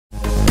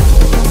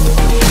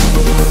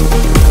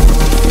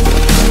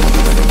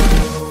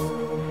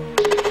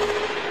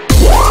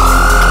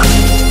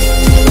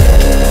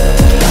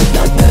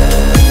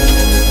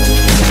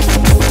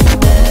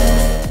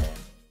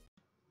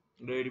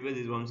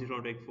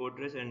Tech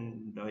Fortress,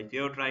 and if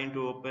you're trying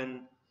to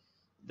open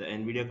the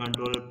NVIDIA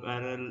controller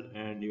panel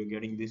and you're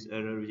getting this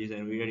error, which is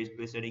NVIDIA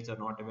display settings are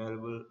not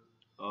available,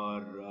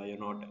 or you're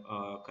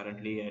not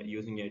currently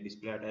using a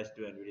display attached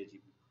to NVIDIA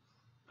GPU.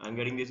 I'm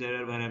getting this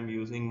error when I'm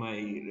using my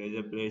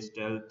Razer Blade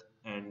Stealth,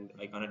 and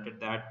I connected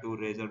that to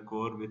Razer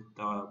Core with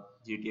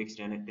GTX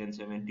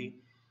 1070.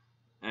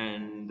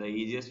 And the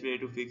easiest way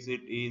to fix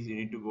it is you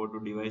need to go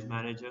to Device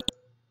Manager,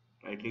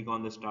 right click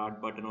on the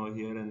Start button over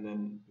here, and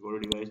then go to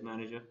Device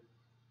Manager.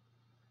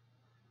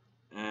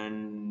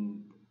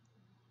 And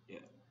yeah,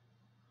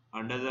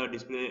 under the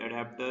display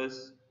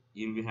adapters,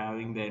 you'll be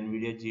having the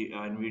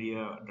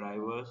NVIDIA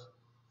drivers.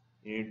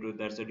 You need to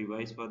That's the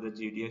device for the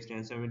GTX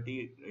 1070.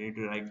 You need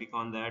to right click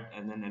on that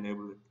and then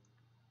enable it.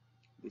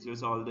 This will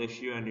solve the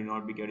issue and you'll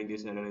not be getting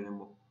this error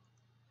anymore.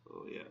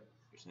 So yeah,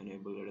 it's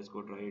enabled. Let us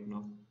go try it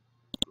now.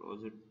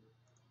 Close it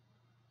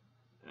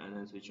and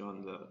then switch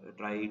on the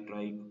try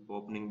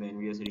opening the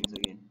NVIDIA settings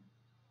again.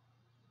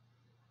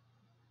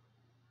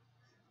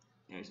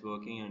 Yeah, it's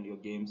working and your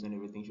games and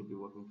everything should be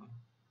working fine.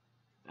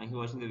 Thank you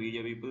for watching the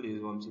video, people. This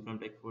is Vamsi from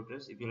Tech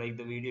Fortress. If you like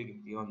the video,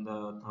 give on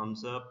the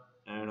thumbs up,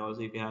 and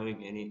also if you're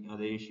having any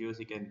other issues,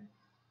 you can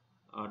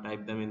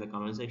type them in the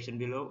comment section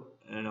below,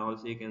 and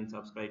also you can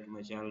subscribe to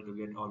my channel to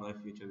get all my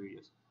future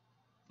videos.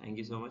 Thank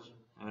you so much.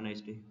 Have a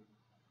nice day.